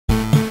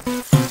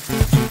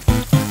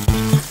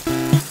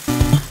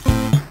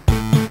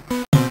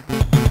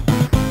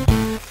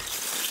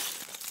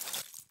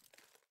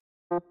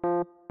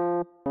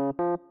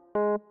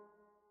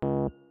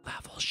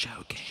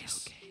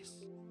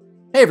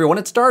Hey everyone,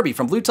 it's Darby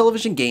from Blue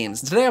Television Games,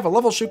 and today I have a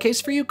level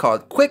showcase for you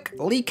called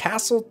QuickLee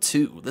Castle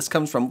 2. This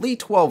comes from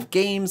Lee12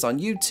 Games on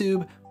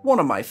YouTube, one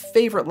of my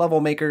favorite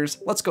level makers.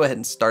 Let's go ahead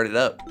and start it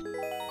up.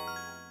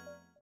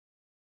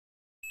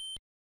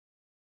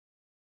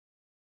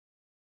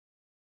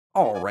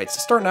 Alright, so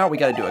starting out we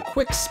gotta do a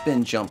quick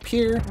spin jump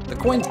here. The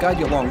coins guide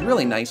you along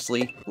really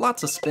nicely,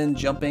 lots of spin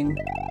jumping.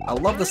 I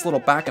love this little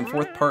back and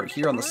forth part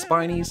here on the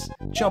spinies.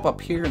 Jump up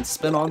here and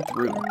spin on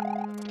through.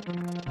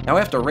 Now we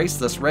have to race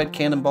this red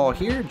cannonball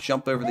here,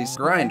 jump over these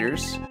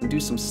grinders, and do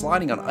some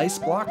sliding on ice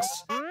blocks.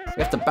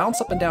 We have to bounce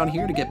up and down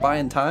here to get by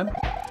in time.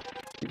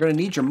 You're going to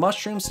need your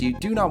mushrooms, so you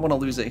do not want to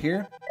lose it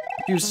here.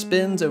 A few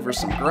spins over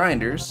some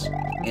grinders,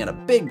 and a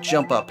big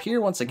jump up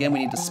here. Once again, we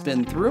need to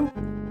spin through.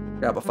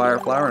 Grab a fire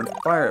flower and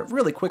fire it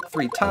really quick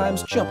 3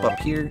 times, jump up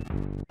here.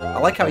 I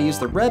like how I use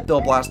the red bill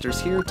blasters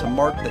here to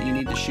mark that you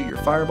need to shoot your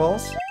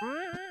fireballs.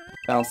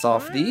 Bounce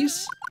off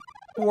these,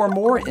 4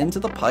 more into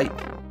the pipe.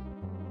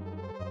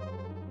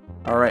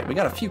 Alright, we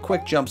got a few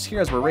quick jumps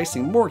here as we're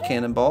racing more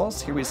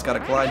cannonballs. Here we just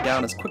gotta glide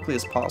down as quickly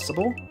as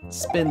possible.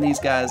 Spin these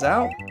guys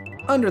out,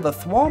 under the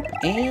thwomp,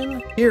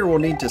 and here we'll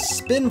need to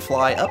spin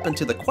fly up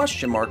into the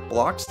question mark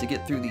blocks to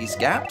get through these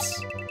gaps.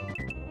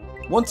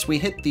 Once we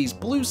hit these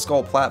blue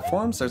skull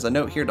platforms, there's a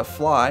note here to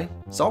fly,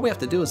 so all we have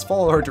to do is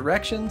follow our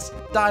directions,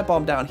 dive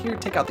bomb down here,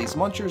 take out these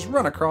munchers,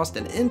 run across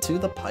and into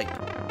the pipe.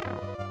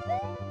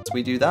 Once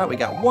we do that, we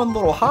got one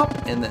little hop,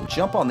 and then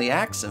jump on the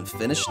axe and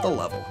finish the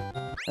level.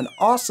 An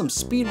awesome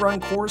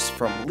speedrun course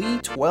from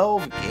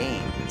Lee12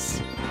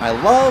 Games. I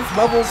love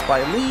levels by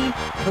Lee.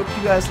 Hope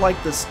you guys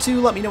like this too.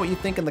 Let me know what you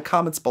think in the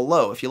comments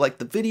below. If you like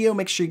the video,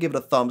 make sure you give it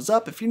a thumbs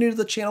up. If you're new to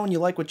the channel and you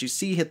like what you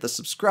see, hit the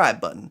subscribe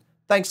button.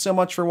 Thanks so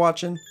much for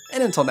watching,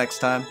 and until next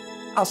time,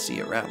 I'll see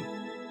you around.